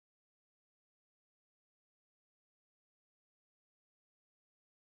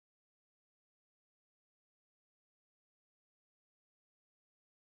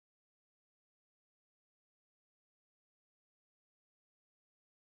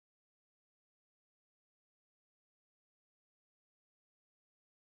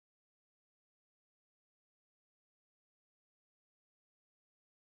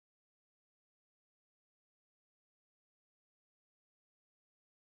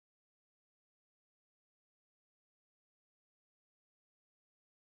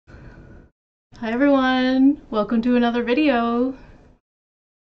Hi everyone, welcome to another video.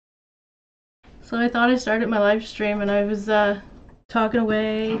 So I thought I started my live stream and I was talking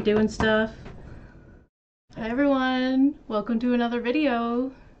away, doing stuff. Hi everyone, welcome to another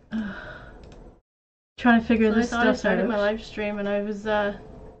video. Trying to figure this stuff out. I started my live stream and I was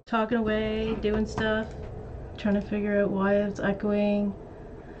talking away, doing stuff. Trying to figure out why it's echoing.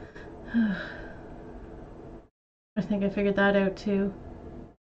 I think I figured that out too.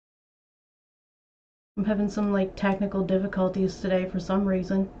 I'm having some like technical difficulties today for some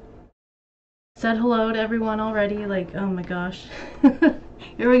reason. Said hello to everyone already, like, oh my gosh.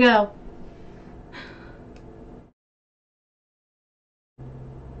 Here we go.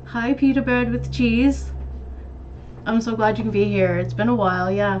 Hi pita bread with cheese. I'm so glad you can be here. It's been a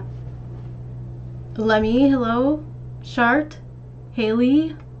while, yeah. Lemmy, hello. Shart,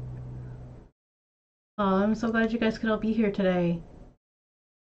 Haley. Oh, I'm so glad you guys could all be here today.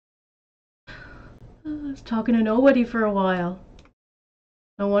 I was talking to nobody for a while.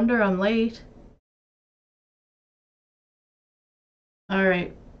 No wonder I'm late.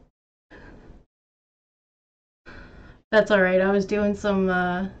 Alright. That's alright. I was doing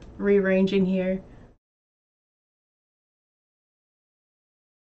some rearranging here.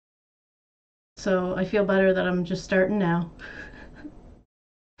 So I feel better that I'm just starting now.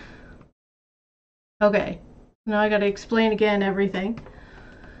 Okay. Now I gotta explain again everything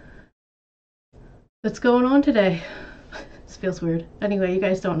that's going on today. This feels weird. Anyway, you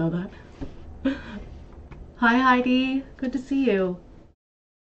guys don't know that. Hi Heidi, good to see you.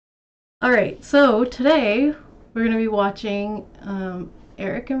 Alright, so today we're going to be watching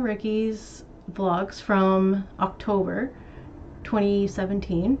Eric and Rickie's vlogs from October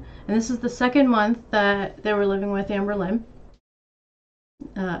 2017. And this is the second month that they were living with Amberlynn.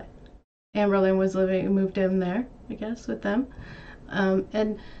 Amberlynn was moved in there, I guess, with them.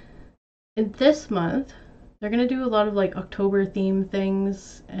 And in this month, they're going to do a lot of like October theme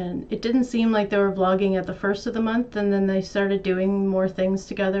things, and it didn't seem like they were vlogging at the first of the month, and then they started doing more things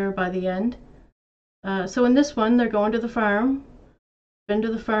together by the end. So in this one, they're going to the farm. Been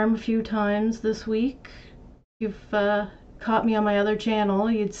to the farm a few times this week. You've caught me on my other channel.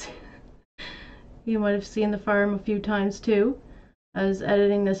 You might have seen the farm a few times too. I was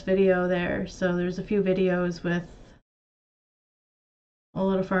editing this video there, so there's a few videos with a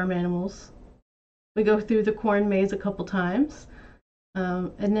lot of farm animals. We go through the corn maze a couple times,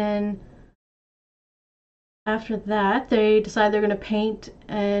 and then after that they decide they're going to paint,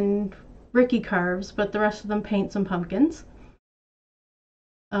 and Rickie carves, but the rest of them paint some pumpkins.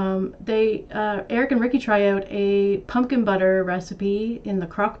 Eric and Rickie try out a pumpkin butter recipe in the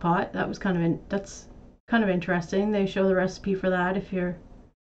crock pot. That was that's kind of interesting. They show the recipe for that if you're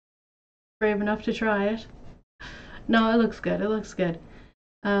brave enough to try it. No, it looks good. It looks good.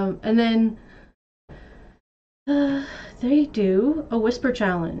 And then they do a whisper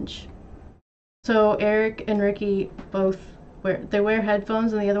challenge. So Eric and Rickie both wear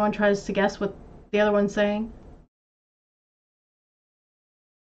headphones, and the other one tries to guess what the other one's saying.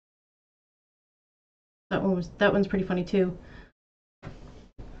 That one's pretty funny too.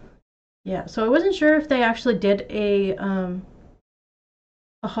 Yeah, so I wasn't sure if they actually did a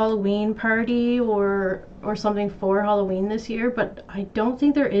Halloween party or something for Halloween this year, but I don't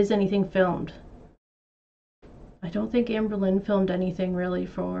think there is anything filmed. I don't think Amberlynn filmed anything really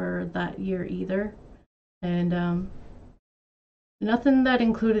for that year either. And nothing that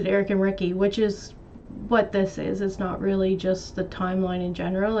included Eric and Rickie, which is what this is. It's not really just the timeline in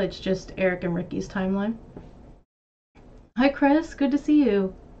general, it's just Eric and Rickie's timeline. Hi Chris, good to see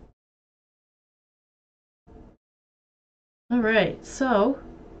you. Alright, so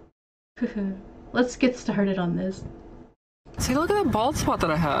let's get started on this. See, look at that bald spot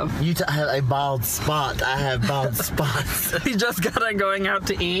that I have. You have a bald spot. I have bald spots. We just got on going out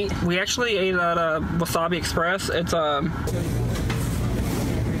to eat. We actually ate at Wasabi Express. It's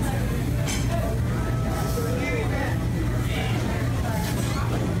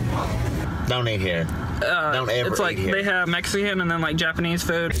Don't eat here. Don't ever it's like eat here. They have Mexican and then like Japanese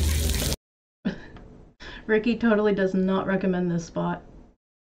food. Rickie totally does not recommend this spot.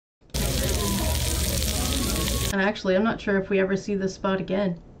 And actually, I'm not sure if we ever see this spot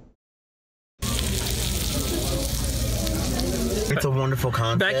again. It's a wonderful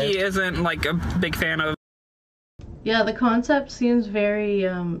concept. Becky isn't like a big fan of. Yeah, the concept seems very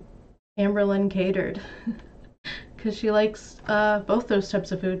Amberlynn catered. Because she likes both those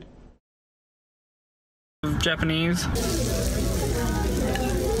types of food. Japanese.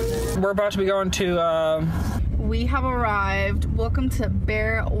 We're about to be going to We have arrived. Welcome to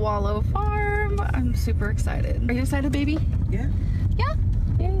Bear Wallow Farm. I'm super excited. Are you excited, baby? Yeah. Yeah?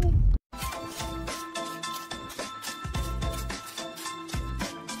 Yay.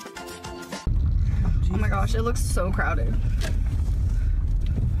 gosh, it looks so crowded.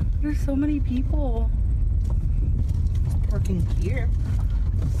 There's so many people. Parking here.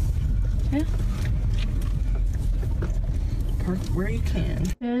 Yeah. Park where you can.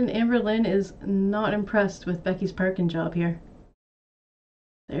 And Amberlynn is not impressed with Becky's parking job here.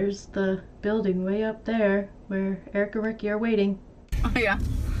 There's the building way up there where Eric and Rickie are waiting. Oh yeah.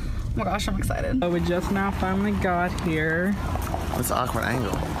 Oh my gosh, I'm excited. So we just now finally got here. That's an awkward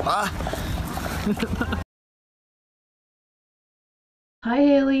angle. Ah! Hi,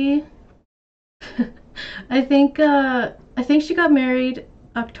 Haley. I think she got married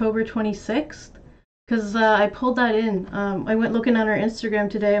October 26th because I pulled that in. I went looking on her Instagram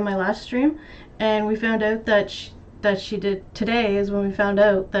today in my last stream, and we found out that she did. Today is when we found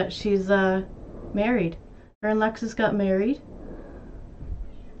out that she's married. Her and Lexus got married.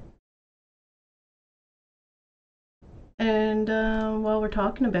 And while we're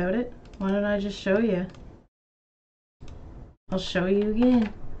talking about it, why don't I just show you? I'll show you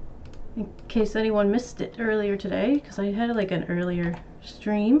again. In case anyone missed it earlier today, because I had like an earlier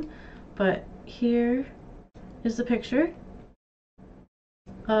stream. But here is the picture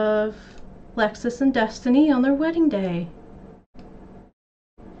of Lexus and Destiny on their wedding day.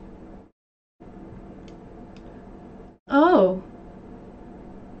 Oh.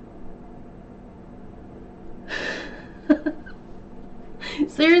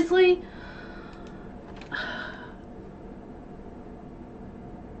 Seriously?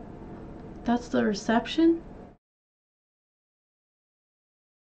 That's the reception?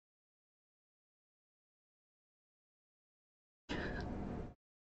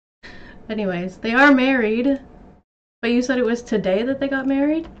 Anyways, they are married. But you said it was today that they got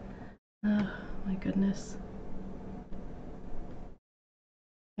married? Oh, my goodness.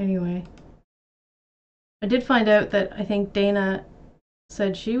 Anyway. I did find out that I think Dana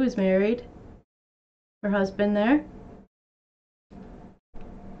said she was married. Her husband there.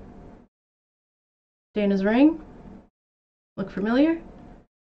 Dana's ring. Look familiar?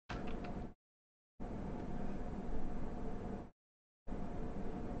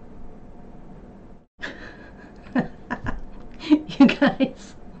 You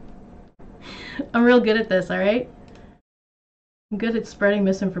guys. I'm real good at this, alright? I'm good at spreading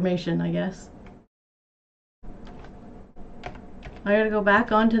misinformation, I guess. I gotta go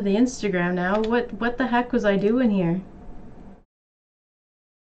back onto the Instagram now. What the heck was I doing here?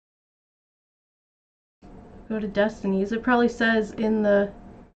 Go to Destiny's. It probably says in the...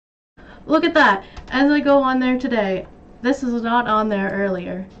 Look at that! As I go on there today. This is not on there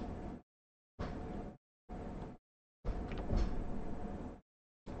earlier.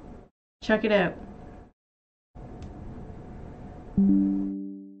 Check it out.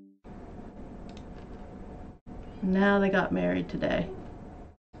 Now they got married today.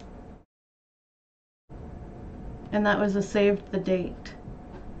 And that was a saved the date.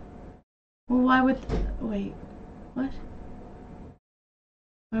 Well, why would... Wait. What?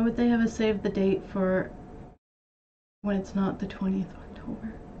 Why would they have a save the date for when it's not the 20th of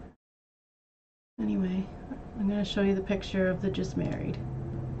October? Anyway, I'm going to show you the picture of the just married.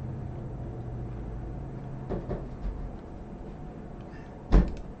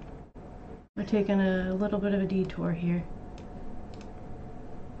 We're taking a little bit of a detour here.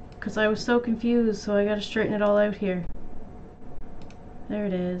 Because I was so confused, so I got to straighten it all out here. There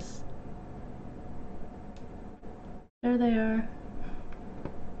it is. There they are.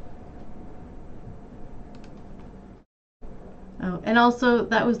 Oh, and also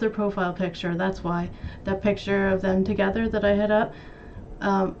that was their profile picture. That's why. That picture of them together that I had up,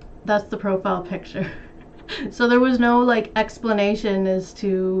 that's the profile picture. So there was no like explanation as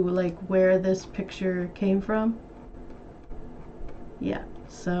to like where this picture came from. Yeah,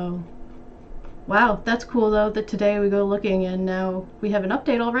 so wow, that's cool though that today we go looking and now we have an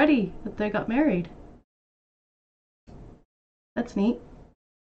update already that they got married. That's neat.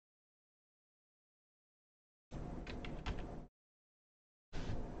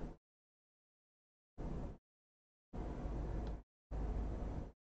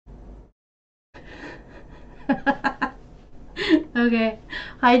 Okay,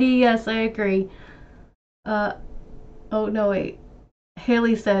 Heidi, yes, I agree. Oh no, wait.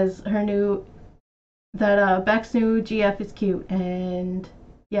 Haley says her new that Beck's new GF is cute, and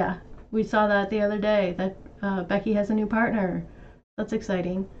yeah, we saw that the other day that Becky has a new partner. That's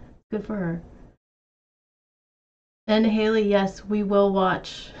exciting. Good for her. And Haley, yes, we will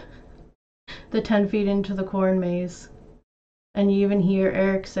watch the 10 feet into the corn maze. And you even hear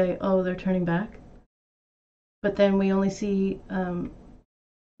Eric say, "Oh, they're turning back." But then we only see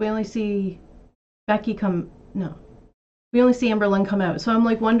Becky come. No, we only see Amberlynn come out. So I'm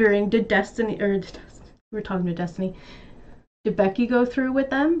like wondering, did we were talking to Destiny. Did Becky go through with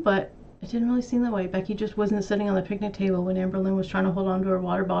them? But it didn't really seem that way. Becky just wasn't sitting on the picnic table when Amberlynn was trying to hold on to her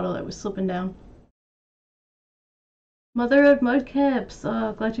water bottle that was slipping down. Mother of Mudcaps,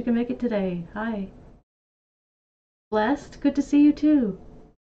 oh, glad you can make it today. Hi. Blessed, good to see you too.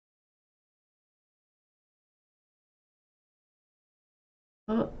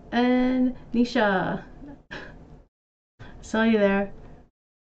 Oh, and Nisha. Saw you there.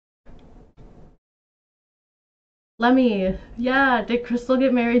 Lemmy, yeah, did Crystal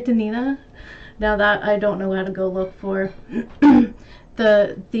get married to Nina? Now that I don't know how to go look for.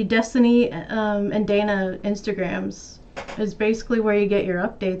 the Destiny and Dana Instagrams is basically where you get your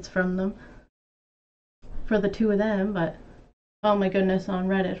updates from them. For the two of them, but oh my goodness, on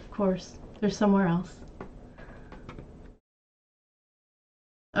Reddit, of course. There's somewhere else.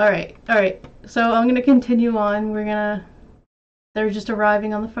 Alright, so I'm gonna continue on. They're just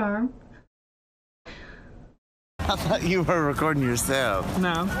arriving on the farm. I thought you were recording yourself.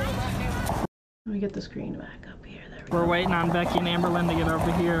 No. Let me get the screen back up here. There we We're go. waiting on Becky and Amberlynn to get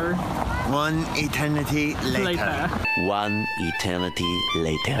over here. One eternity later. One eternity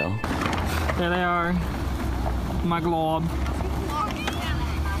later. There they are. My glob.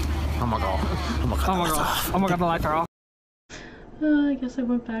 Oh my god. Oh my god. Oh my god. Oh my god, the lights are off. I guess I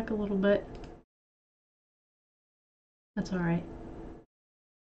went back a little bit. That's alright.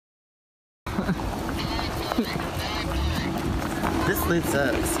 This lid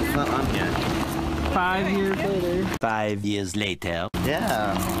sucks. It's not on yet. 5 years later. 5 years later.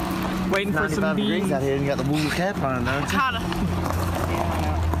 Yeah. Waiting for some 95 degrees beans. out here and you got the wool cap on, don't you?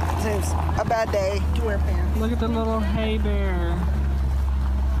 It's a bad day to wear pants. Look at the little hay bear.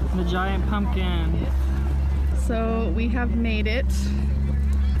 The giant pumpkin. So we have made it.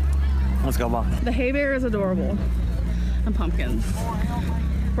 Let's go walk. The hay bear is adorable. And pumpkins.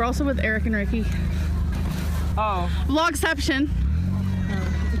 We're also with Eric and Rickie. Oh. Vlogception.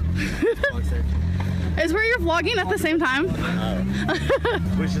 Is where you're vlogging at the same time?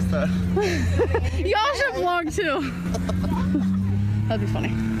 Which is the... Y'all should vlog too. That'd be funny.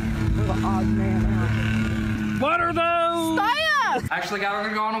 What are those? Stop! Actually, guys, we're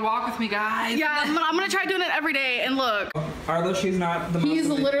gonna go on a walk with me, guys. Yeah, I'm gonna try doing it every day and look. Are those shoes not the most... He's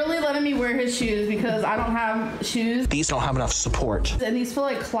literally letting me wear his shoes because I don't have shoes. These don't have enough support. And these feel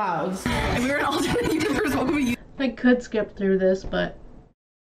like clouds. And we were in alternate universe. What would we use? I could skip through this, but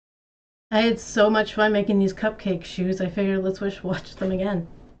I had so much fun making these cupcake shoes, I figured let's watch them again.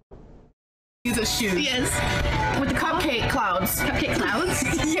 These are shoes. Yes. With the cupcake clouds. Cupcake clouds?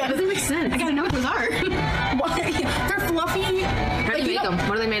 Yeah. Doesn't make sense. I gotta know what those are. Why? They're fluffy. How do you make them?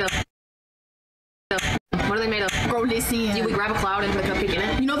 What are they made of? What are they made of? Bro, listen. Do we grab a cloud and put a cupcake in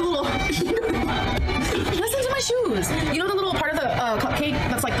it? You know the little... Listen to my shoes. You know the little part of the cupcake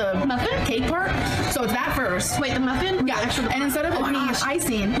that's like the muffin cake part? So it's that first. Wait, the muffin? Yeah. And instead of it being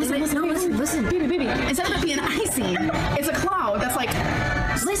icing... Listen. Baby. Instead of it being icing, it's a cloud that's like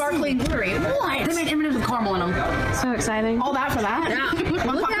sparkling glittery. What? They made M&M's with caramel in them. So exciting. All that for that? Yeah.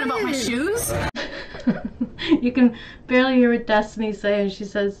 I'm talking about my shoes. You can barely hear what Destiny says. She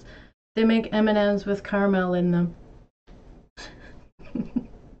says they make M&Ms with caramel in them.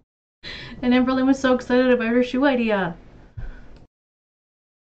 And Amberlynn was so excited about her shoe idea.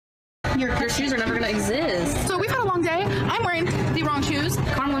 Your shoes are never gonna exist. So we've had a long day. I'm wearing the wrong shoes.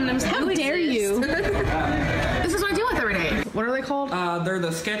 Caramel M&M's How do dare exist. you? This is what I deal with every day. What are they called? They're the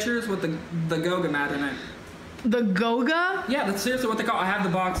Skechers with the Goga mat in it. The Goga? Yeah, that's seriously what they call it. I have the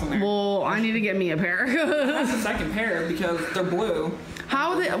box in there. Well, I need to get me a pair. That's the second pair because they're blue.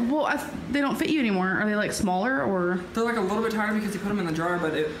 How they? Well, they don't fit you anymore. Are they like smaller or? They're like a little bit tighter because you put them in the jar,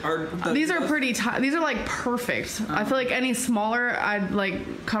 but These are pretty tight. These are like perfect. I feel like any smaller, I'd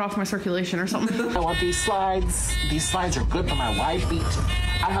like cut off my circulation or something. I want these slides. These slides are good for my wide feet.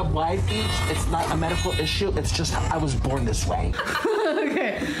 I have wide feet. It's not a medical issue. It's just I was born this way.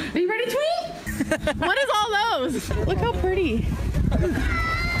 Okay. Are you ready, Tweet? What is all those? Look how pretty.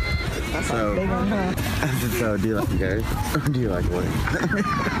 So, do you like girls or do you like boys?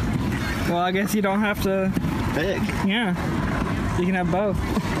 Well, I guess you don't have to Pick. Yeah. You can have both.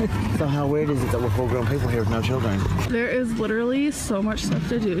 So how weird is it that we're full-grown people here with no children? There is literally so much stuff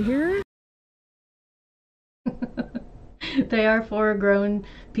to do here. They are 4 grown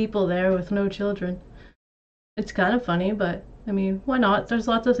people there with no children. It's kind of funny, but I mean, why not? There's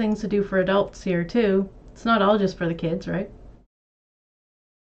lots of things to do for adults here too. It's not all just for the kids, right?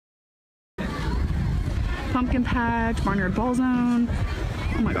 Pumpkin patch, barnyard ball zone.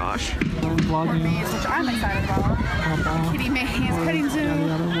 Oh my gosh. Corn maze, which I'm excited about. Kitty maze, petting zoo,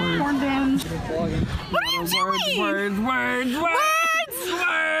 corn bins. What are you doing? Words.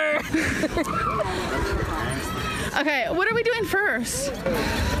 Okay, what are we doing first? I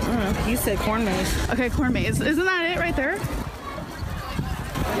don't know. He said corn maze. Okay, corn maze. Isn't that it right there?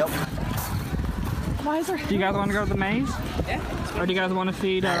 Yep. Why is there... Do you guys want to go to the maze? Yeah. Or do you guys want to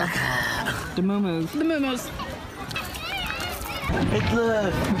feed the moo-moos? The moo-moos. It's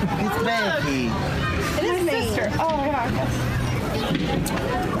look. It's Becky. It is me. Sister. Oh my god.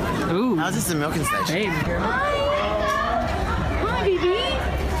 Ooh. How's this a milking station? Hey.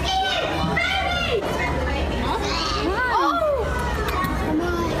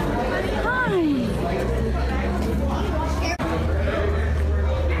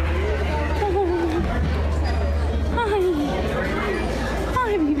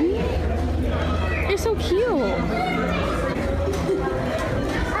 Hi, baby. So cute. Oh,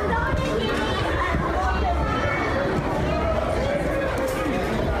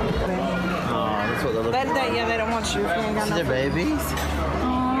 that's what they look like. Yeah, they don't want you. They're babies.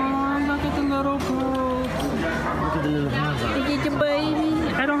 Oh, look at the little girl. Look at the little hands on it. Look at your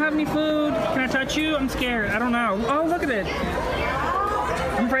baby. I don't have any food. Can I touch you? I'm scared. I don't know. Oh, look at it.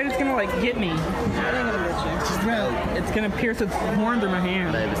 I'm afraid it's gonna like get me. It ain't gonna get you. It's gonna pierce its horn through my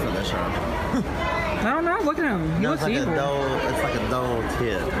hand. Babe, it's not that sharp. I don't know. Look at him. He looks like evil. It's like a dull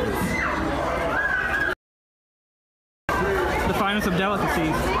tip. The finest of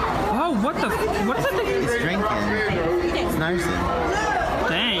delicacies. Oh, what the? What's that thing? It's drinking. It's nursing.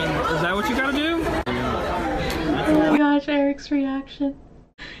 Dang. Is that what you gotta do? Oh my gosh, Eric's reaction.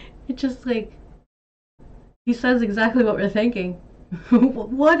 It just like... He says exactly what we're thinking.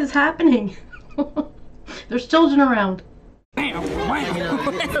 What is happening? There's children around. Bam! Wow.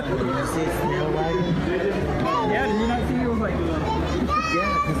 Yeah, did you not see it was like...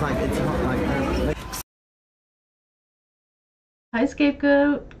 Yeah, because like it's not like... Hi,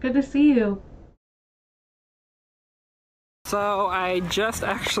 Scapegoat. Good to see you. So I just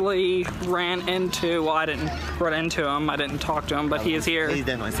actually ran into, well, I didn't run into him, I didn't talk to him, but he is here. He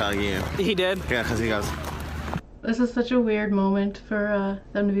definitely saw you. He did? Yeah, because he goes... This is such a weird moment for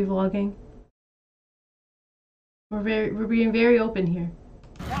them to be vlogging. We're being very open here.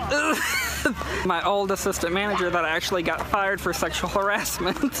 My old assistant manager that actually got fired for sexual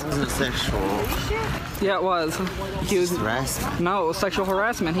harassment. It wasn't sexual. Yeah, it was. He was harassment. No, it was sexual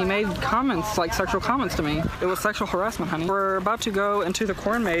harassment. He made comments, like sexual comments to me. It was sexual harassment, honey. We're about to go into the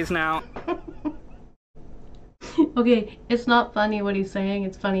corn maze now. Okay, it's not funny what he's saying,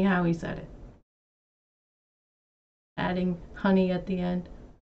 it's funny how he said it. Adding honey at the end.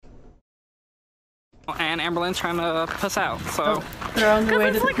 And Amberlynn's trying to puss out, so... They're on their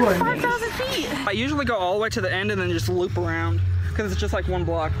way to the corn maze. 5,000 feet. I usually go all the way to the end and then just loop around. Because it's just like one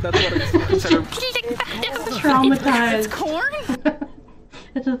block. That's what it's considered. Traumatized. It's corn?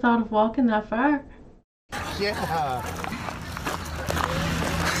 It's the thought of walking that far. Yeah.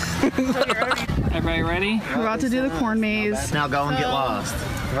 Everybody ready? We're about to do the corn maze. Now go and get lost.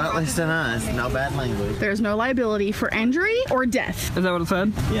 Well, at least in us. No bad language. There's no liability for injury or death. Is that what it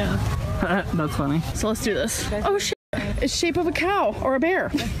said? Yeah. That's funny. So let's do this. Oh shit. It's shape of a cow or a bear.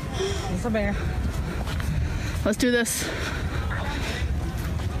 It's a bear. Let's do this.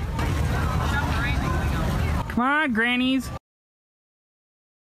 Come on, grannies.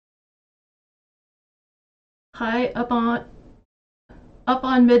 Hi, up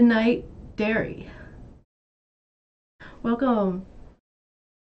on midnight dairy. Welcome.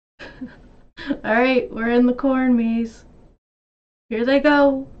 Alright, we're in the corn maze. Here they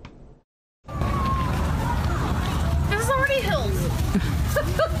go. This is already hills.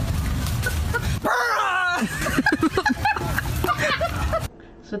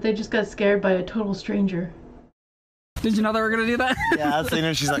 So they just got scared by a total stranger. Did you know they were gonna do that? Yeah, I seen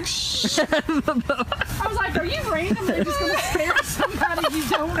her. She's like, shh. I was like, are you randomly just gonna scare somebody you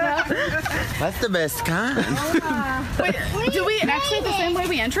don't know? That's the best kind. Wait, do we exit the same way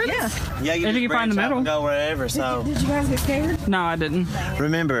we entered? Yeah. Yeah, you If you can find the middle. and go wherever. So Did you guys get scared? No, I didn't.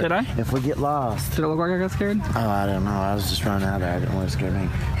 remember, Did I? if we get lost, Did it look like I got scared? oh, I don't know. I was just running out there. I didn't want to scare me.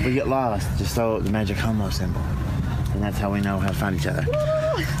 If we get lost, just throw the magic homo symbol, and that's how we know how to find each other.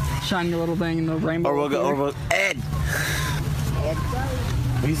 Shine your little thing in the rainbow. Or we'll go over Ed.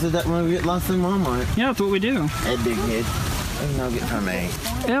 We said that when we get lost in Walmart. Yeah, that's what we do. Ed, big head. Ain't no get from me.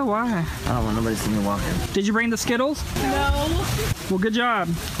 Yeah, why? I don't want nobody to see me walking. Did you bring the Skittles? No. Well, good job.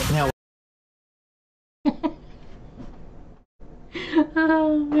 Now,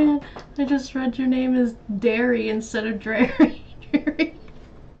 Oh man, I just read your name as Dairy instead of Drary.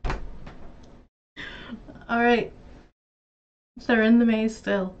 Alright. So they're in the maze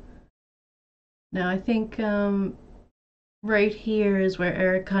still. Now I think right here is where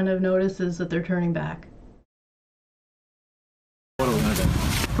Eric kind of notices that they're turning back.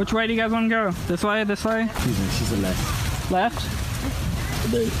 What Which way do you guys want to go? This way, this way? She's a left.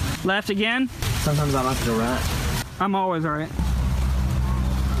 Left? Left again? Sometimes I like to go right. I'm always right.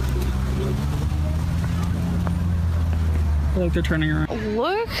 I feel like they're turning around.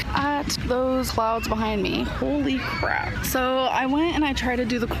 Look at those clouds behind me. Holy crap. So I went and I tried to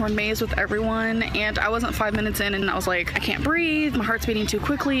do the corn maze with everyone, and I wasn't 5 minutes in and I was like, I can't breathe. My heart's beating too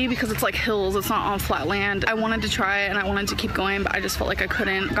quickly because it's like hills. It's not on flat land. I wanted to try it and I wanted to keep going, but I just felt like I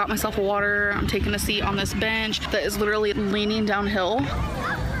couldn't. Got myself a water. I'm taking a seat on this bench that is literally leaning downhill.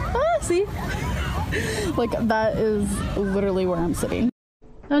 Ah, see? Like that is literally where I'm sitting.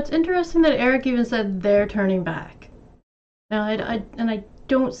 Now it's interesting that Eric even said they're turning back. Now I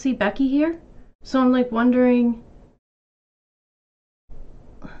don't see Becky here, so I'm like wondering,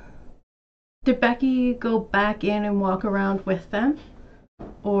 did Becky go back in and walk around with them,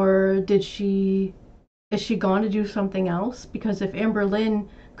 or is she gone to do something else? Because if Amberlynn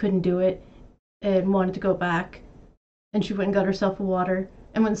couldn't do it and wanted to go back, and she went and got herself a water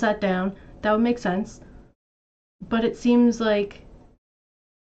and went and sat down, that would make sense. But it seems like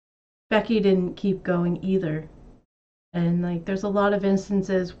Becky didn't keep going either. And like there's a lot of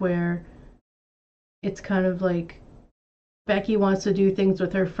instances where it's kind of like Becky wants to do things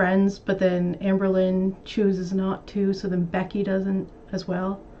with her friends, but then Amberlynn chooses not to, so then Becky doesn't as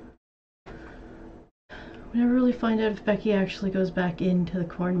well. We never really find out if Becky actually goes back into the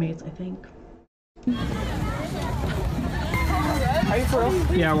corn maze, I think. Are you for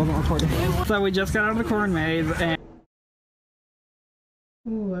real? Yeah, I wasn't recording. So we just got out of the corn maze and...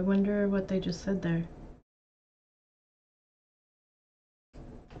 Ooh, I wonder what they just said there.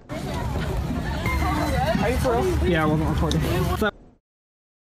 Are you for real? Yeah, I wasn't recording. So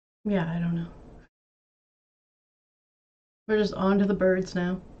yeah, I don't know. We're just on to the birds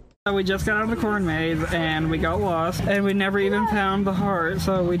now. we just got out of the corn maze and we got lost and we never even found the heart,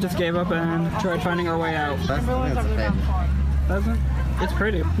 so we just gave up and tried finding our way out. Doesn't? It's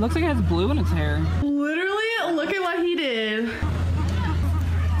pretty. Looks like it has blue in its hair. Literally, look at what he did.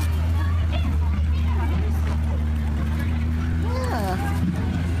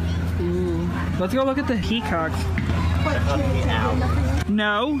 Ooh. Let's go look at the peacocks.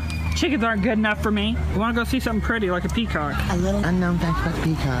 No, chickens aren't good enough for me. We want to go see something pretty like a peacock. A little unknown fact about the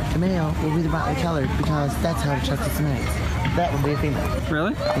peacock. The male will be the brightly colored because that's how it attracts its mates. That would be a female.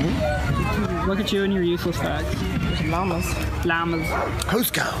 Really? Mm-hmm. Look at you and your useless facts. Llamas. Llamas.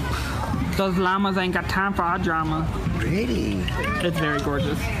 Cusco. Those llamas ain't got time for our drama. Pretty. It's very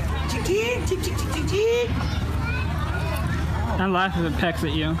gorgeous. I laugh if it pecks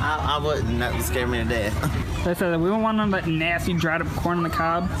at you. I wouldn't. That would scare me to death. They said that we don't want none of that nasty dried up corn on the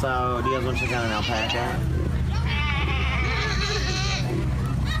cob. So, do you guys want to check out an alpaca?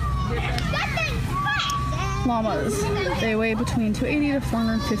 Llamas. They weigh between 280 to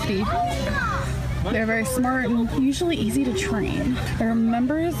 450. They're very smart and usually easy to train. They're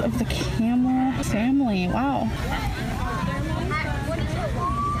members of the camel family. Wow.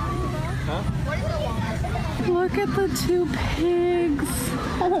 Look at the two pigs.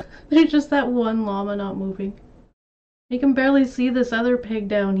 There's just that one llama not moving. You can barely see this other pig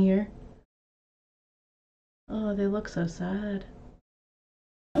down here. Oh, they look so sad.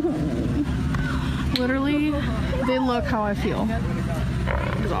 Literally, they look how I feel.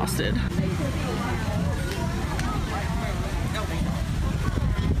 Exhausted.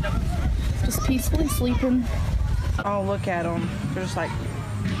 Just peacefully sleeping. Oh, look at them. They're just like...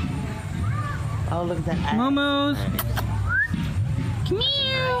 Oh, look at that. Momos! Come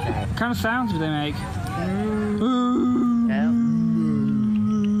here! What kind of sounds do they make?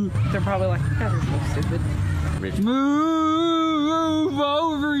 They're probably like, you guys are so stupid. Move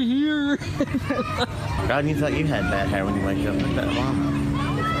over here! God, you thought you had bad hair when you wake up like that llama.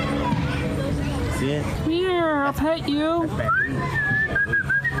 See it? Come here, I'll pet you.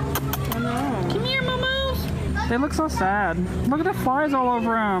 I know. Come here, Momos! They look so sad. Look at the flies all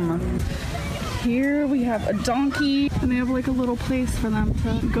over them. Here we have a donkey, and they have like a little place for them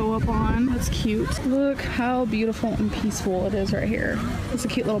to go up on. That's cute. Look how beautiful and peaceful it is right here. It's a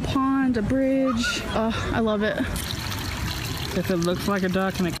cute little pond, a bridge. Oh, I love it. If it looks like a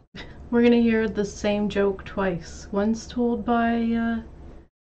duck and it... We're gonna hear the same joke twice. Once told by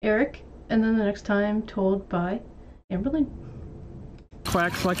Eric, and then the next time told by Amberlynn.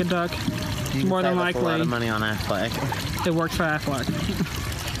 quacks like a duck, more than likely. A lot of money on Affleck. It works for Affleck.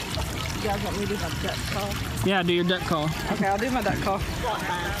 You guys want me to do my duck call? Yeah, do your duck call. Okay, I'll do my duck call.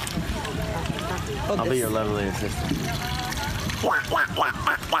 I'll be your lovely assistant.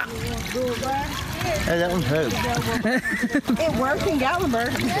 Hey, that one pooped. It worked in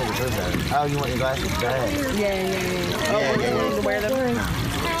Gatlinburg. Oh, you want your glasses? Go ahead. Yeah. Oh, you want to wear them?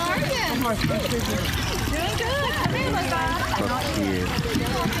 Cute.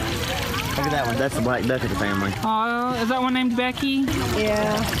 Look at that one. That's the black duck of the family. Oh, is that one named Becky?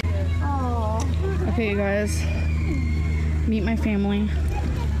 Yeah. Okay, you guys. Meet my family.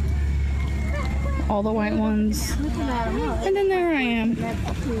 All the white ones. And then there I am.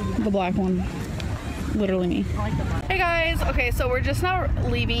 The black one. Literally me. Hey guys. Okay, so we're just now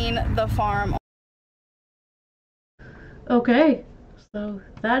leaving the farm. Okay, so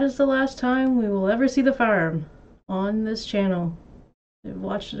that is the last time we will ever see the farm on this channel. I've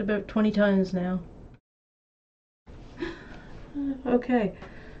watched it about 20 times now. Okay.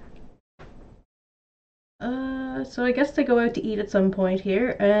 So I guess they go out to eat at some point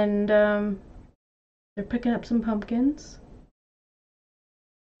here, and they're picking up some pumpkins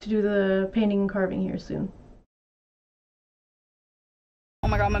to do the painting and carving here soon. Oh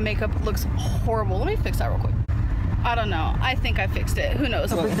my god, my makeup looks horrible. Let me fix that real quick. I don't know. I think I fixed it. Who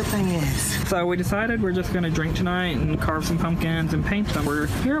knows? But the thing is, So we decided we're just gonna drink tonight and carve some pumpkins and paint them. We're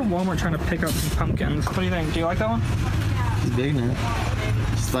here at Walmart trying to pick up some pumpkins. What do you think? Do you like that one? it's big now.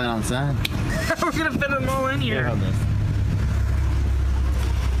 Just lay it on the side. We're gonna fit them all in here. Hold this.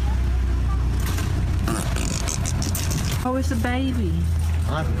 Oh, it's a baby.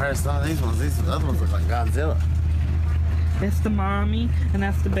 I like compare some of these ones. These other ones look like Godzilla. It's the mommy, and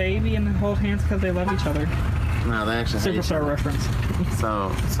that's the baby, and they hold hands because they love each other. No, they actually hate each Superstar other. reference.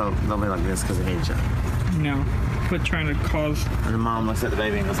 So they'll be like this because they hate each other. No, quit trying to cause And the mom looks at the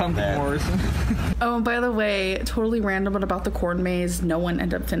baby and goes, something "Dad." worse. Oh, and by the way, totally random, but about the corn maze, no one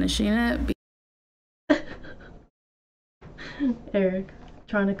ended up finishing it. Eric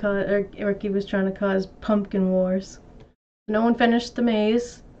trying to cause, Rickie was trying to cause pumpkin wars. No one finished the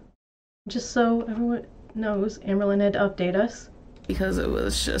maze. Just so everyone knows, Amberlynn had to update us. Because it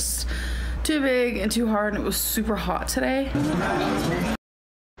was just too big and too hard, and it was super hot today.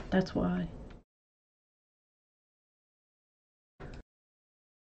 That's why.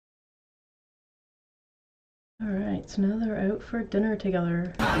 Alright, so now they're out for dinner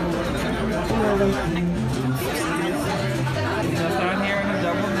together. Just out here on a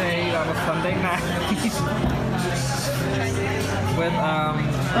double date on a Sunday night. With,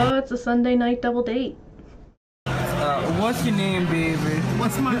 Oh, it's a Sunday night double date. what's your name, baby?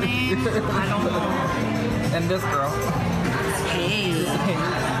 What's my name? I don't know. And this girl. Hey.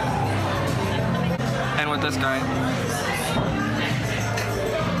 And with this guy.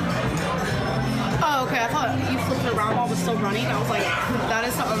 Oh, okay. I thought you flipped it around while it was still running. I was like, that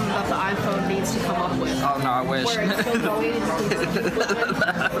is something that the iPhone needs to come up with. Oh, no, I wish. Where it's still going and flipping.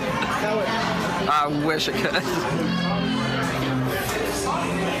 That would. I wish it could.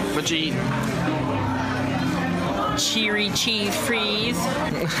 But you cheery cheese freeze.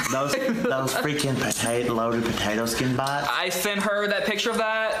 Those freaking loaded potato skin bites. I sent her that picture of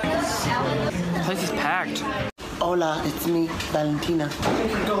that. This place is packed. Hola, it's me, Valentina.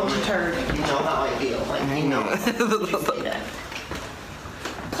 Golden turd. You know how I feel. Like, you know.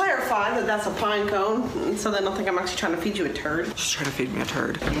 Clarify that that's a pine cone, so they don't think I'm actually trying to feed you a turd. She's trying to feed me a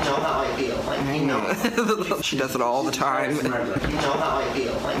turd. You know how I feel. Like, you know. She does it all the time. You know how I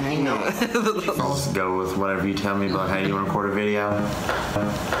feel. Like, you know. I'll just go with whatever you tell me about. Hey, you want to record a video?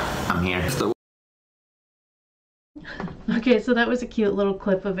 I'm here. Okay, so that was a cute little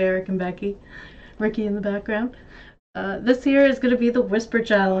clip of Eric and Becky. Rickie in the background. This here is going to be the whisper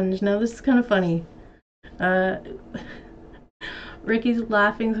challenge. Now this is kind of funny. Rickie's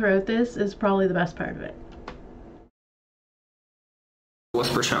laughing throughout this is probably the best part of it.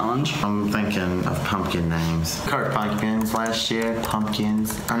 Whisper challenge. I'm thinking of pumpkin names. Carved pumpkins last year.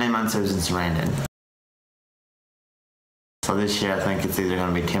 Pumpkins. Our name on Susan Sarandon. So this year I think it's either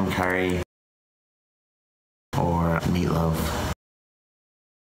going to be Tim Curry or Meatloaf.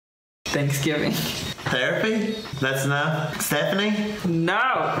 Thanksgiving. Therapy? That's enough? Stephanie?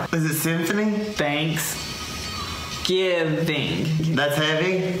 No. Is it Symphony? Thanksgiving. That's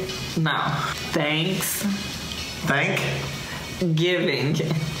heavy? No. Thanks. Thanksgiving.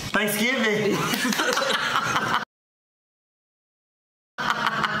 Thanksgiving.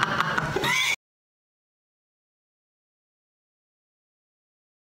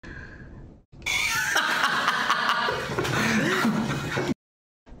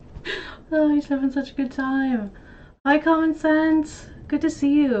 Oh, he's having such a good time. Hi, Common Sense. Good to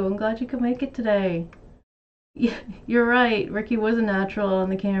see you. I'm glad you could make it today. Yeah, you're right. Rickie was a natural on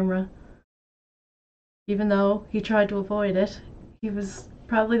the camera. Even though he tried to avoid it, he was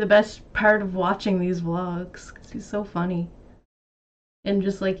probably the best part of watching these vlogs because he's so funny. And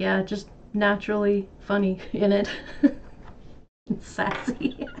just like, yeah, just naturally funny in it. And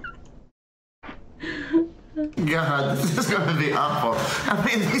sassy. God, this is gonna be awful. How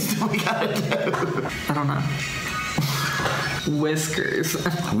many of these do we gotta do? I don't know. Whiskers.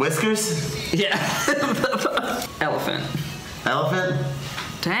 Whiskers? Yeah. Elephant. Elephant?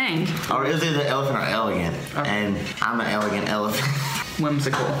 Dang. Or is it the elephant or elegant? And I'm an elegant elephant.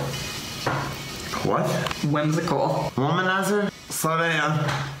 Whimsical. What? Whimsical. Womanizer? Slow down.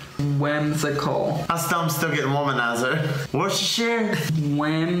 Whimsical. I'm still getting womanizer. Worcestershire?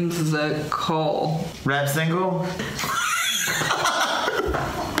 Whimsical. Rap single?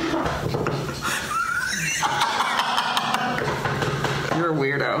 You're a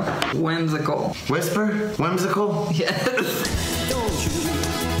weirdo. Whimsical. Whisper? Whimsical? Yes.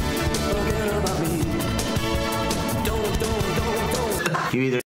 You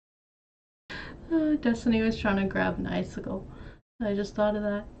either. Destiny was trying to grab an icicle. I just thought of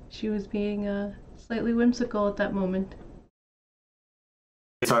that. She was being slightly whimsical at that moment.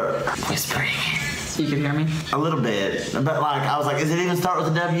 Start whispering. You can hear me? A little bit. But like, I was like, is it even start with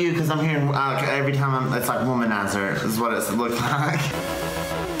a W? Because I'm hearing every time it's like womanizer is what it looks like.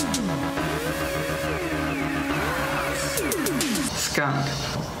 Skunk.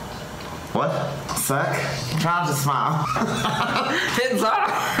 What? Suck? Trying to smile. It's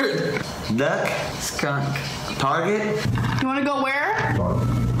hard. Duck? Skunk. Target? You want to go where?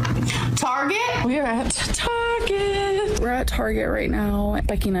 Target? We are at Target. We're at Target right now.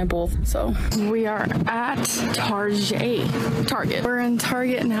 Becky and I both. So we are at Target. We're in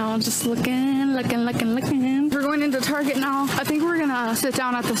Target now, just looking. We're going into Target now. I think we're gonna sit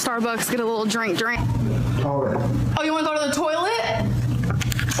down at the Starbucks, get a little drink. Toilet. Oh, you want to go to the toilet?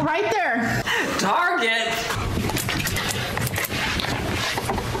 Right there. Target.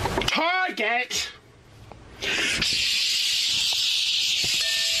 Target!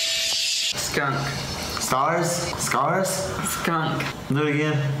 Skunk. Stars? Scars? Skunk. Do it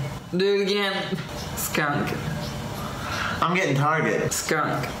again. Do it again. Skunk. I'm getting Target.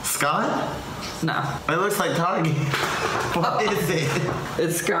 Skunk. Scott? No. It looks like Target. What is it?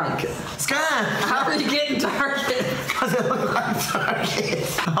 It's skunk. Skunk! How are you getting Target? Because it looked like Target.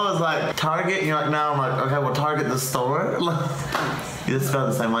 I was like, Target? And you're like, no. I'm like, okay, well, Target the store? You just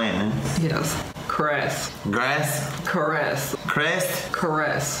spelled the same way, man. Yes. Caress. Grass? Caress. Crest?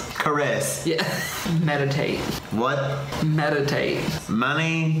 Caress. Caress. Yeah. Meditate. What? Meditate.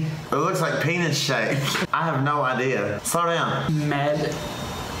 Money? It looks like penis shake. I have no idea. Slow down. Meditate.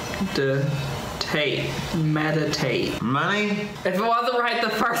 Money? If it wasn't right the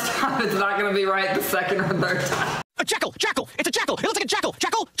first time, it's not going to be right the second or third time. A jackal! Jackal! It's a jackal! It looks like a jackal!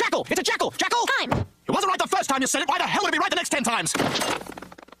 Jackal! Jackal! It's a jackal! Jackal! Time! It wasn't right the first time you said it. Why the hell would it be right the next 10 times?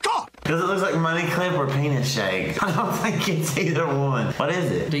 God! Does it look like money clip or penis shake? I don't think it's either one. What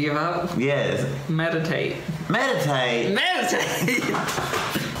is it? Do you give up? Yes. Meditate. Meditate. Meditate!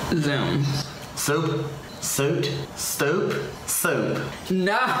 Zoom. Soup. Suit. Stoop. Soup.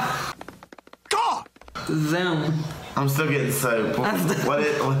 No! God! Zoom. I'm still getting soap. What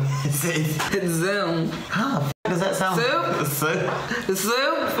is it? It's Zoom. How the f does that sound? Soup. Soup.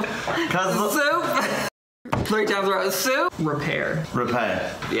 Soup. Cause Soup. 3 times right. Soup. Repair.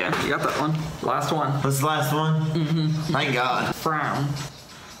 Repair. Yeah, you got that one. Last one. What's the last one? Mm-hmm. Thank God. Frown.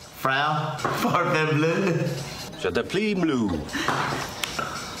 Frau. Parfait bleu. Je te plie, blue.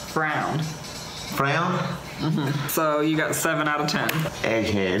 Frown. Frown. Mm-hmm. So you got 7 out of 10. Jeez.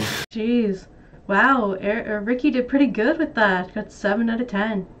 Egghead. Wow, Rickie did pretty good with that. Got 7 out of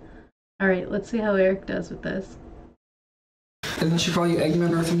 10. Alright, let's see how Eric does with this. Doesn't she call you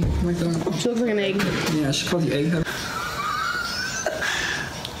Eggman or something like that? She looks like an egg. Yeah, she called you Egghead.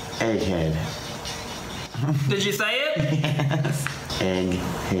 Egghead. Did you say it? Yes.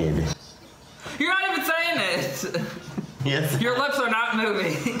 Egghead. You're not even saying it. Yes. Your lips are not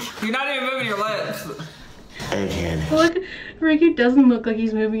moving. You're not even moving your lips. Egghead. Look, Rickie doesn't look like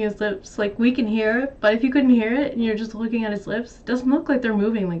he's moving his lips. Like, we can hear it, but if you couldn't hear it and you're just looking at his lips, it doesn't look like they're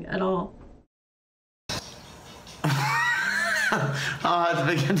moving, like, at all. Oh, I have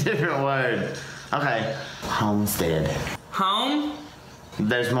to pick a different word. Okay. Homestead. Home?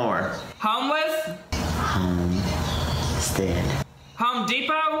 There's more. Homeless? Homestead. Home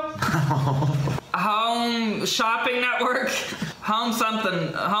Depot? Home Shopping Network? Home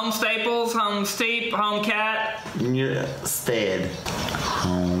something. Home Staples? Home Steep? Home Cat? Yeah. Stead.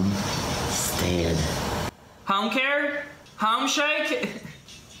 Homestead. Home Care? Home Shake?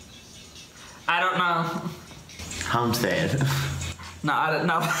 I don't know. Homestead. No, I don't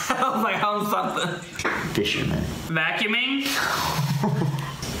know. I was like home something. Fisherman. Vacuuming?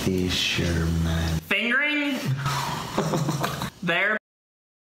 Fisherman. Fingering? There.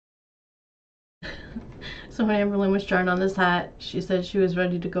 So when Amberlynn was trying on this hat, she said she was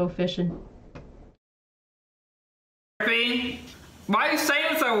ready to go fishing.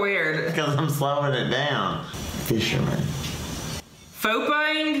 slowing it down. Fisherman.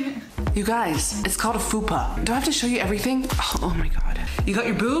 Fooping? You guys, it's called a fupa. Do I have to show you everything? Oh my god. You got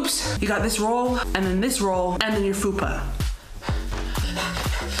your boobs, you got this roll, and then this roll, and then your fupa.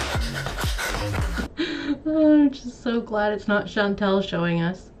 Oh, I'm just so glad it's not Chantel showing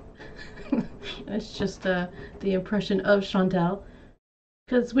us. It's just the impression of Chantel.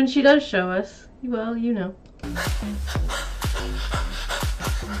 Because when she does show us, well, you know.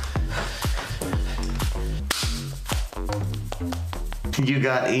 You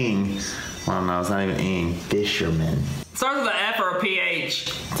got ing. Well, no, it's not even ing. Fisherman. Starts with an F or a PH.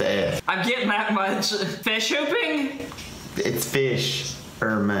 It's a F. I'm getting that much. Fish hooping? It's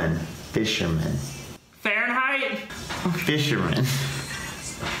fisherman. Fisherman. Fahrenheit? Fisherman.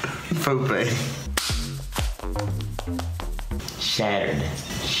 Fooping. Shattered.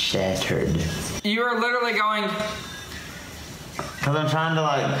 Shattered. You are literally going... Cause I'm trying to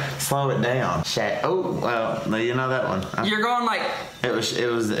like slow it down. Oh well, no, you know that one. You're going like... It was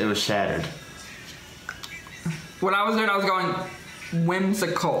shattered. What I was doing, I was going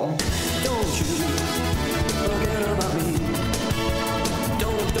whimsical. Don't you forget about me.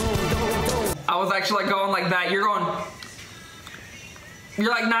 Don't. I was actually going like that. You're going...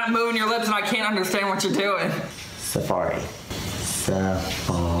 You're like not moving your lips and I can't understand what you're doing. Safari.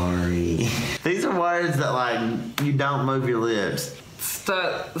 Safari. These are words that like you don't move your lips.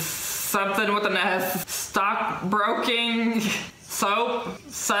 Something with an S. Stockbroking. Soap.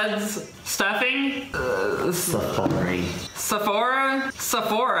 Suds. Stuffing. Safari. Sephora.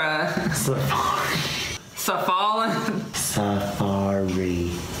 Sephora. Safari. Safalin.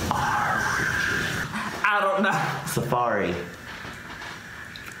 Safari. I don't know. Safari.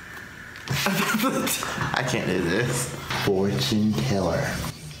 I can't do this. Fortune teller.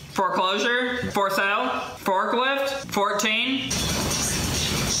 Foreclosure. For sale. Forklift. 14.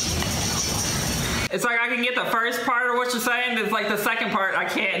 It's like I can get the first part of what you're saying. It's like the second part I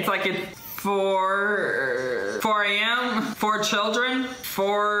can't. It's like it's 4 a.m. 4 children.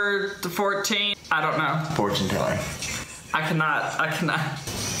 4 to 14. I don't know. Fortune teller. I cannot.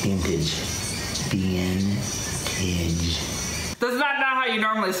 Vintage. Vintage. This is not how you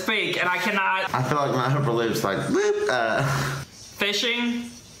normally speak, and I cannot. I feel like my upper lip's like, Fishing?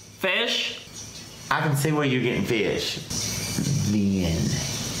 Fish? I can see where you're getting fish. Vintage.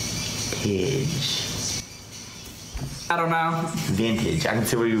 I don't know. Vintage. I can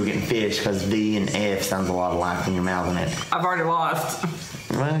see where you were getting fish because V and F sounds a lot alike when you're mouthing it. I've already lost.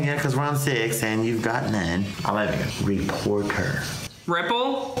 Well, yeah, because we're on 6 and you've got none. 11. Reporter.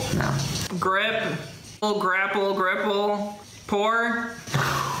 Ripple? No. Grip? Grapple? Gripple? Pour?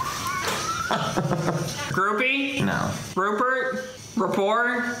 Groupie? No. Rupert?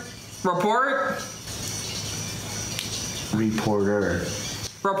 Report? Report? Reporter.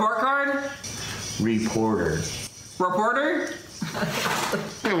 Report card? Reporter. Reporter?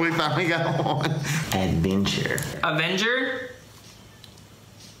 We finally got one. Adventure. Avenger?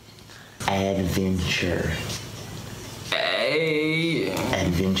 Adventure.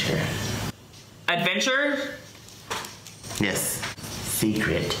 Adventure. Adventure? Yes.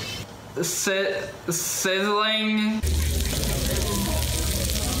 Secret. Sizzling.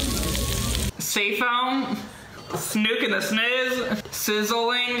 Seafoam. Snook in the sniz.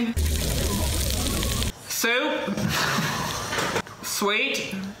 Sizzling. Soup.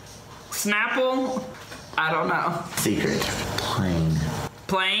 Sweet. Snapple. I don't know. Secret. Plane.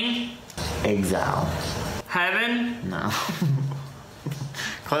 Plane. Exile. Heaven. No.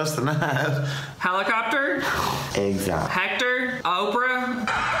 Close enough. Helicopter. Exile. Hector. Oprah.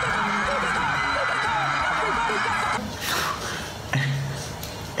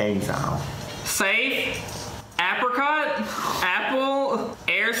 Exile. Safe. Apricot. Apple.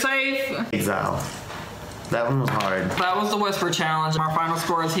 Air safe. Exile. That one was hard. That was the whisper challenge. Our final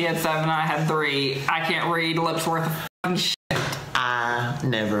score is he had 7, I had 3. I can't read lips worth of f***ing shit. I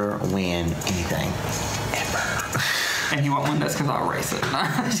never win anything. Ever. And you won't win this because I'll erase it.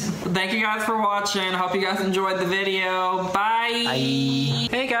 Thank you guys for watching. Hope you guys enjoyed the video. Bye. Bye.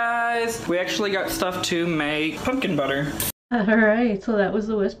 Hey guys. We actually got stuff to make pumpkin butter. Alright, so that was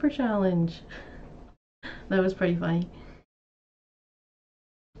the whisper challenge. That was pretty funny.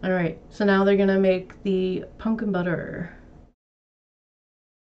 Alright, so now they're gonna make the pumpkin butter.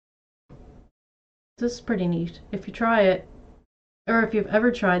 This is pretty neat. If you try it, or if you've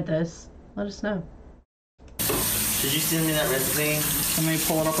ever tried this, let us know. Did you send me that recipe? Let me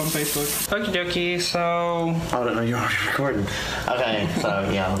pull it up on Facebook. Okie dokie, so... Oh, I don't know, you're already recording. Okay, so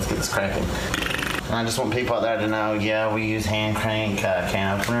yeah, let's get this cracking. And I just want people out there to know, yeah, we use hand crank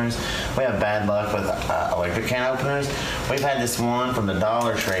can openers. We have bad luck with electric can openers. We've had this one from the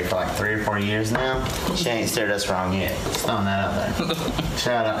Dollar Tree for like 3 or 4 years now. She ain't steered us wrong yet. Just throwing that out there.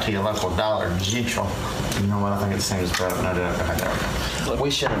 Shout out to your local Dollar General. You know what? I think it's the same as broke. No, there we go.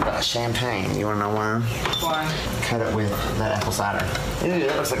 We should have got champagne. You want to know why? Why? Cut it with that apple cider. Ooh,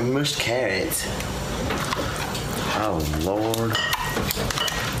 that looks like mushed carrots. Oh, Lord.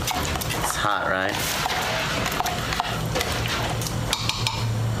 It's hot, right?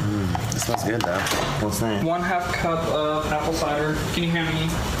 It smells good, though. What's that? 1/2 cup of apple cider. Can you hand me?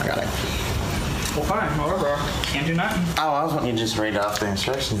 I got it. Well, fine. Whatever. Can't do nothing. Oh, I was wanting you to just read off the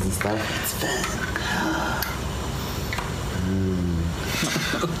instructions and stuff. It's fun.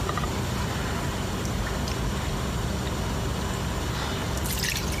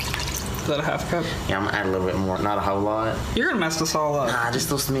 Is that a 1/2 cup? Yeah, I'm gonna add a little bit more. Not a whole lot. You're gonna mess this all up. Nah, just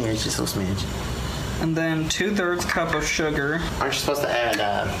a little smidge. Just a little smidge. And then 2/3 cup of sugar. Aren't you supposed to add,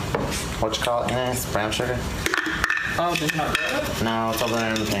 what you call it in this? Brown sugar? Oh, did you not grab it? No, it's over there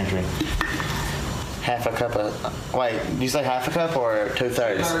in the pantry. 1/2 cup of, wait, did you say 1/2 cup or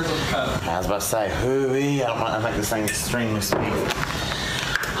 2/3? 2/3 of a cup. I was about to say, hooey, I make this thing extremely sweet.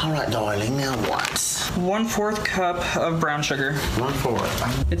 All right, darling, now what? 1/4 cup of brown sugar. 1/4.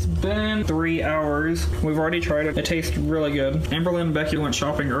 It's been 3 hours. We've already tried it. It tastes really good. Amberlynn and Becky went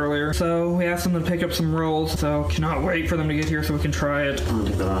shopping earlier, so we asked them to pick up some rolls. So cannot wait for them to get here so we can try it. I'm gonna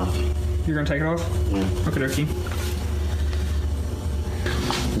take that off. You're gonna take it off? Yeah. Okay, dokie.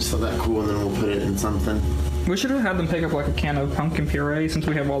 Just let that cool and then we'll put it in something. We should have had them pick up like a can of pumpkin puree since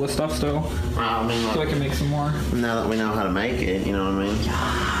we have all this stuff still. I mean, like, So I can make some more. now that we know how to make it, you know what I mean?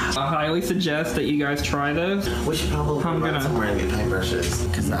 I highly suggest that you guys try this. We should probably go somewhere and get paintbrushes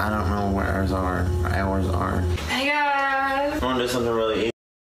because I don't know where ours are. Hey guys! I want to do something really easy.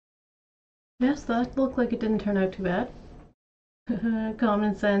 Yes, that looked like it didn't turn out too bad.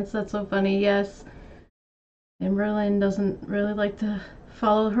 Common sense, that's so funny, yes. Amberlynn doesn't really like to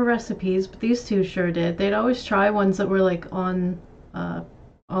follow her recipes, but these two sure did. They'd always try ones that were like on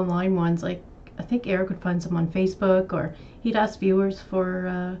online ones. Like I think Eric would find some on Facebook, or he'd ask viewers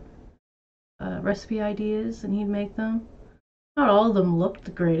for recipe ideas and he'd make them. Not all of them looked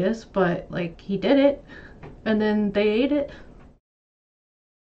the greatest, but like he did it and then they ate it.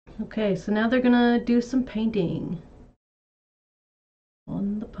 Okay, so now they're gonna do some painting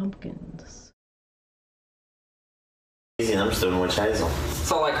on the pumpkins. Easy, I'm just doing witch hazel.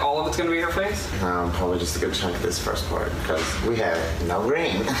 So like all of it's gonna be her face? Probably just a good chunk of this first part because we have no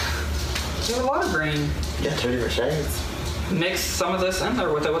green. There's a lot of green. Yeah, 2 different shades. Mix some of this in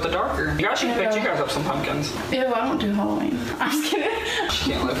there with it with the darker. You guys should pick you guys up some pumpkins. Ew, I don't do Halloween. I'm just kidding.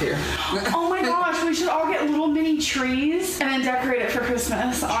 She can't live here. Oh my gosh, we should all get little mini trees and then decorate it for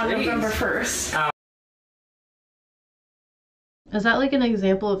Christmas on November 1st. Is that like an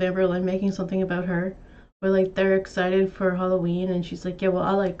example of Amberlynn making something about her? Where like they're excited for Halloween and she's like, yeah, well,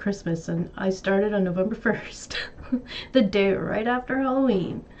 I like Christmas and I started on November 1st. The day right after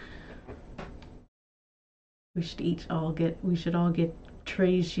Halloween. We should all get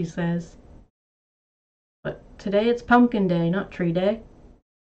trees, she says. But today it's pumpkin day, not tree day.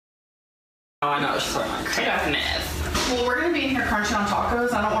 Oh, I know, she's talking about Christmas. Well, we're gonna be in here crunching on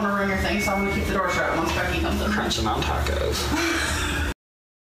tacos. I don't want to ruin your thing, so I'm gonna keep the door shut once Becky comes in. Crunching on tacos.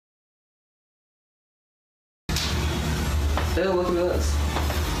 Ew, look at this.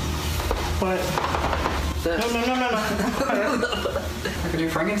 What? This. No. I could do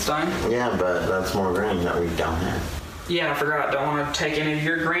Frankenstein. Yeah, but that's more green that we don't have. Yeah, I forgot. Don't want to take any of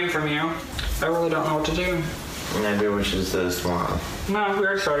your green from you. I really don't know what to do. Maybe we should just do this tomorrow. No, we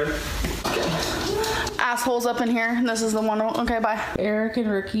already started. Assholes up in here. And this is the one. Okay, bye. Eric and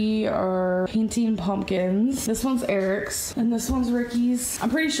Rickie are painting pumpkins. This one's Eric's and this one's Rickie's. I'm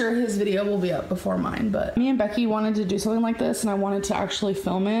pretty sure his video will be up before mine, but me and Becky wanted to do something like this and I wanted to actually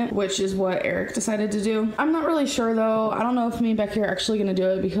film it, which is what Eric decided to do. I'm not really sure though. I don't know if me and Becky are actually gonna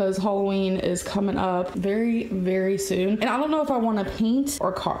do it because Halloween is coming up very, very soon. And I don't know if I want to paint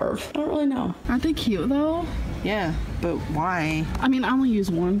or carve. I don't really know. Aren't they cute though? Yeah, but why? I mean, I only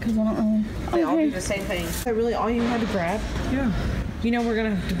use one because I don't really. They all do the same thing. Is that really all you had to grab? Yeah. You know we're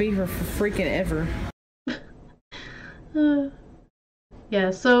gonna have to be here for freaking ever.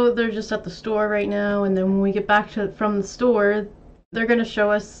 Yeah, so they're just at the store right now, and then when we get back from the store, they're gonna show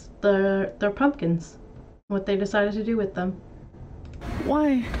us their pumpkins, what they decided to do with them.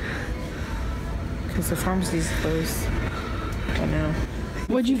 Why? Because the pharmacy's closed. I know.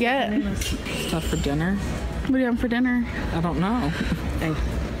 What'd you get? Stuff for dinner? What are you having for dinner? I don't know. Hey,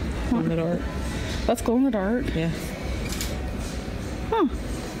 glow in the dark. That's glow in the dark? Yeah. Huh.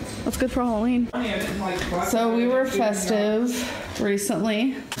 That's good for Halloween. So we were festive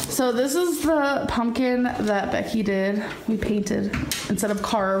recently. So this is the pumpkin that Becky did. We painted instead of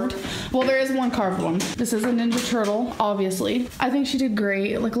carved. Well, there is one carved one. This is a Ninja Turtle, obviously. I think she did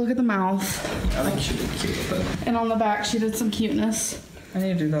great. Like, look at the mouth. I think she did cute with it. And on the back, she did some cuteness. I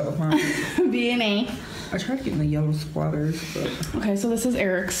need to do that with mine. B&A. I tried getting the yellow splatters, but... Okay, so this is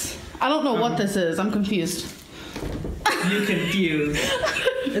Eric's. I don't know what this is. I'm confused. You confused.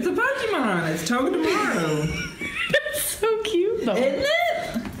 It's a Pokemon. It's Togedemaru. It's so cute, though. Isn't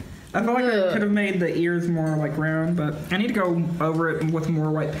it? I feel like I could have made the ears more like round, but I need to go over it with more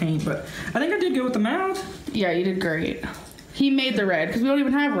white paint, but I think I did good with the mouth. Yeah, you did great. He made the red, because we don't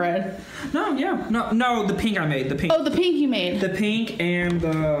even have red. No, yeah. No, the pink I made. The pink. Oh, the pink you made. The pink and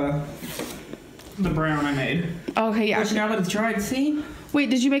the brown I made. Okay, yeah. Which now that it's dried, see? Wait,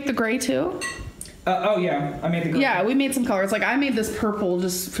 did you make the gray too? Oh yeah, I made the gray. Yeah, we made some colors. Like, I made this purple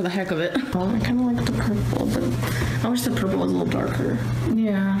just for the heck of it. Oh, I kind of like the purple, but I wish the purple was a little darker.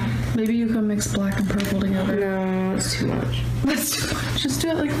 Yeah, maybe you could mix black and purple together. No, it's too much. That's too much. Just do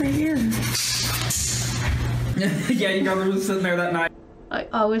it like right here. Yeah, you guys were just sitting there that night. I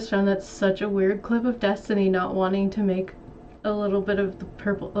always found that such a weird clip of Destiny not wanting to make a little bit of the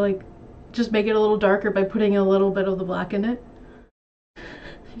purple, like, just make it a little darker by putting a little bit of the black in it.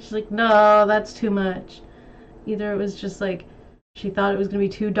 She's like, no, that's too much. Either it was just like, she thought it was going to be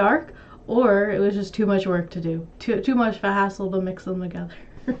too dark, or it was just too much work to do. Too much of a hassle to mix them together.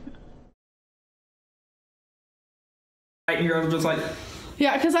 And you're just like...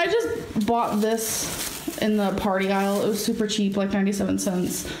 Yeah, because I just bought this in the party aisle. It was super cheap, like 97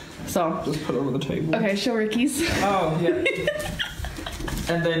 cents. So... Just put it over the table. Okay, show Rickie's. Oh, yeah.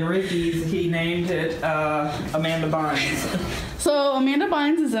 And then Rickie's, he named it Amanda Bynes. So Amanda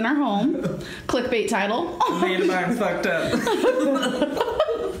Bynes is in our home. Clickbait title. Amanda Bynes fucked up.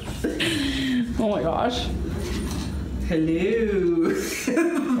 Oh my gosh. Hello.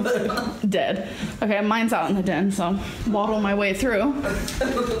 Dead. Okay, mine's out in the den, so waddle my way through.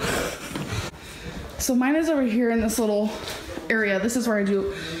 So mine is over here in this little area. This is where I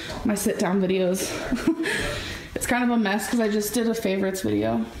do my sit-down videos. It's kind of a mess because I just did a favorites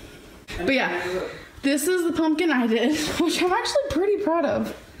video. But yeah, this is the pumpkin I did, which I'm actually pretty proud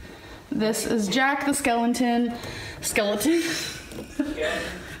of. This is Jack the skeleton.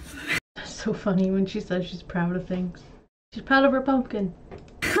 That's so funny when she says she's proud of things. She's proud of her pumpkin.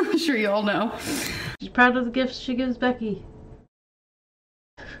 I'm sure you all know. She's proud of the gifts she gives Becky.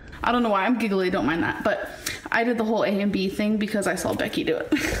 I don't know why I'm giggly, don't mind that, but I did the whole A and B thing because I saw Becky do it.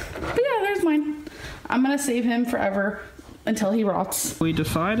 But yeah, there's mine. I'm gonna save him forever until he rots. We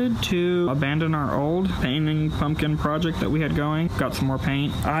decided to abandon our old painting pumpkin project that we had going. Got some more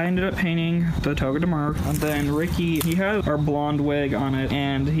paint. I ended up painting the Togedemaru, and then Rickie, he had our blonde wig on it,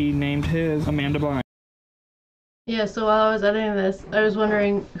 and he named his Amanda Bynes. Yeah, so while I was editing this, I was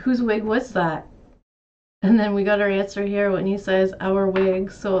wondering, whose wig was that? And then we got our answer here when he says our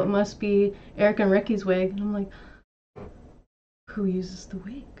wig, so it must be Eric and Rickie's wig. And I'm like, who uses the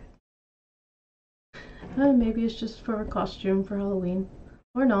wig? Maybe it's just for a costume for Halloween.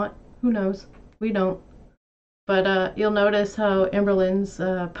 Or not. Who knows? We don't. But you'll notice how Amberlynn's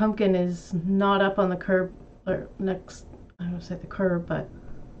pumpkin is not up on the curb, or next, I don't want to say the curb, but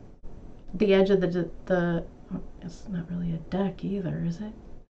the edge of the it's not really a deck either, is it?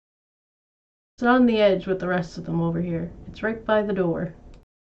 It's not on the edge with the rest of them over here. It's right by the door.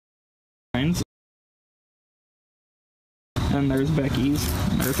 And there's Becky's.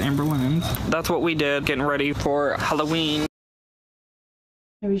 There's Amberlynn's. That's what we did, getting ready for Halloween.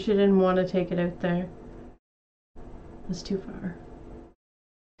 Maybe she didn't want to take it out there. It's too far.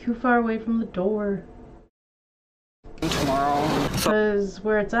 Too far away from the door. Tomorrow. Because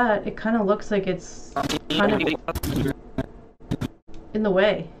where it's at, it kind of looks like it's kind of in the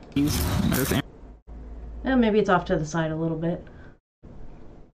way. And maybe it's off to the side a little bit.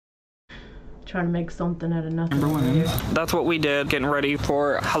 Trying to make something out of nothing. That's what we did, getting ready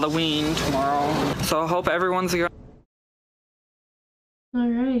for Halloween tomorrow. So I hope everyone's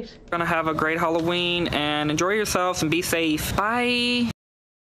Alright. gonna have a great Halloween and enjoy yourselves and be safe. Bye!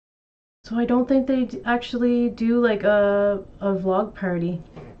 So I don't think they actually do like a vlog party.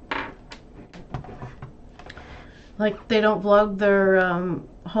 Like they don't vlog their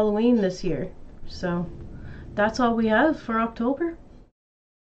Halloween this year. So that's all we have for October.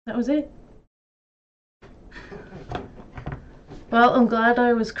 That was it. Well, I'm glad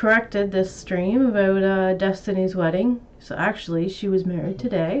I was corrected this stream about Destiny's wedding. So actually, she was married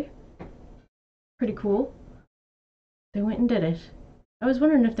today. Pretty cool. They went and did it. I was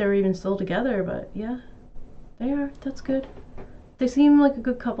wondering if they were even still together, but yeah, they are. That's good. they seem like a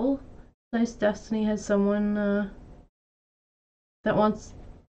good couple. Nice Destiny has someone that wants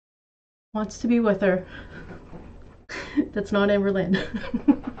to be with her. That's not Amberlynn.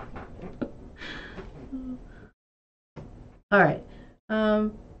 Alright. I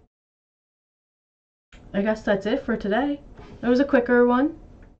guess that's it for today. It was a quicker one.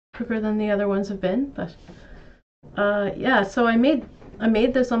 Quicker than the other ones have been, but yeah, so I made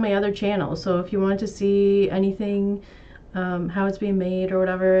this on my other channel, so if you want to see anything, how it's being made or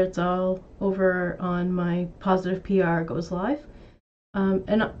whatever, it's all over on my Positive PR Goes Live.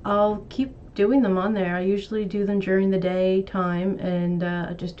 And I'll keep doing them on there. I usually do them during the day time, and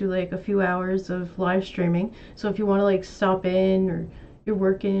I just do like a few hours of live streaming. So if you want to like stop in, or you're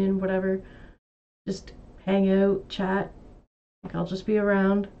working, whatever, just hang out, chat. Like, I'll just be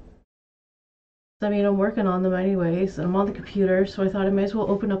around. I mean, I'm working on them anyways, and I'm on the computer, so I thought I might as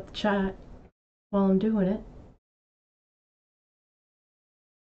well open up the chat while I'm doing it.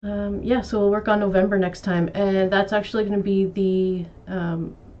 Yeah, so we'll work on November next time, and that's actually going to be the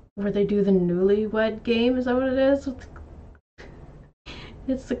where they do the newlywed game. Is that what it is?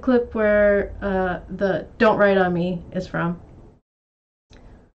 It's the clip where the "Don't Write on Me" is from.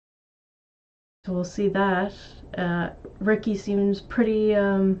 So we'll see that. Rickie seems pretty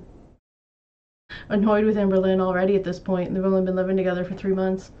annoyed with Amberlynn already at this point, and they've only been living together for 3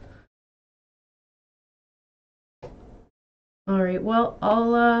 months. Alright, well,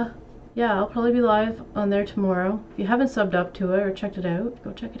 I'll probably be live on there tomorrow. If you haven't subbed up to it or checked it out,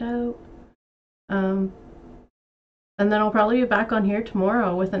 go check it out. And then I'll probably be back on here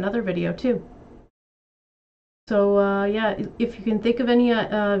tomorrow with another video too. So yeah, if you can think of any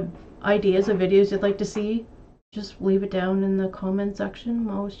ideas of videos you'd like to see, just leave it down in the comment section.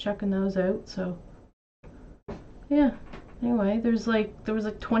 I'm always checking those out. So yeah, anyway, there was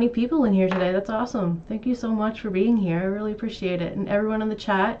like 20 people in here today. That's awesome. Thank you so much for being here. I really appreciate it. And everyone in the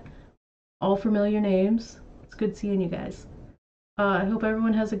chat, all familiar names. It's good seeing you guys. I hope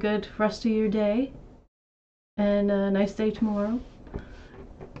everyone has a good rest of your day and a nice day tomorrow.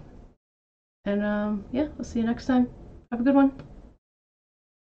 And yeah, I'll see you next time. Have a good one.